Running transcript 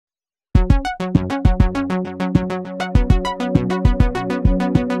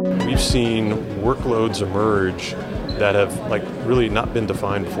We've seen workloads emerge that have really not been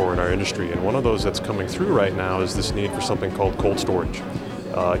defined before in our industry, and one of those that's coming through right now is this need for something called cold storage.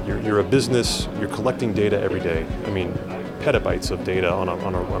 You're a business, you're collecting data every day. I mean, petabytes of data on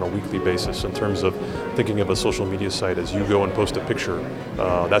a weekly basis in terms of thinking of a social media site as you go and post a picture.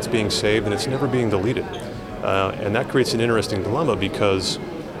 That's being saved and it's never being deleted. And that creates an interesting dilemma because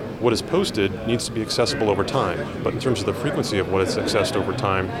what is posted needs to be accessible over time, but in terms of the frequency of what is accessed over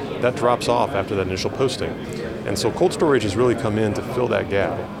time, that drops off after that initial posting. And so cold storage has really come in to fill that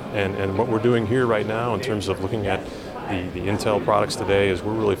gap. And what we're doing here right now in terms of looking at the Intel products today is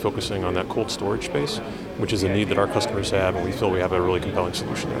we're really focusing on that cold storage space, which is a need that our customers have, and we feel we have a really compelling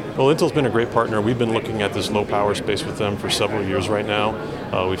solution there. Well, Intel's been a great partner. We've been looking at this low power space with them for several years right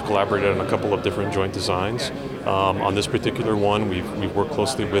now. We've collaborated on a couple of different joint designs. On this particular one, we've worked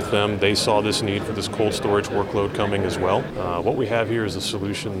closely with them. They saw this need for this cold storage workload coming as well. What we have here is a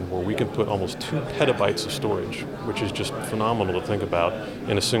solution where we can put almost 2 petabytes of storage, which is just phenomenal to think about,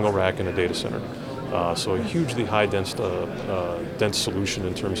 in a single rack in a data center. So a hugely high dense solution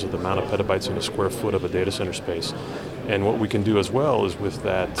in terms of the amount of petabytes in a square foot of a data center space. And what we can do as well is with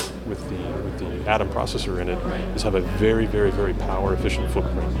the Atom processor in it, is have a very, very, very power efficient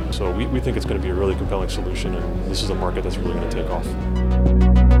footprint. So we think it's going to be a really compelling solution, and this is a market that's really going to take off.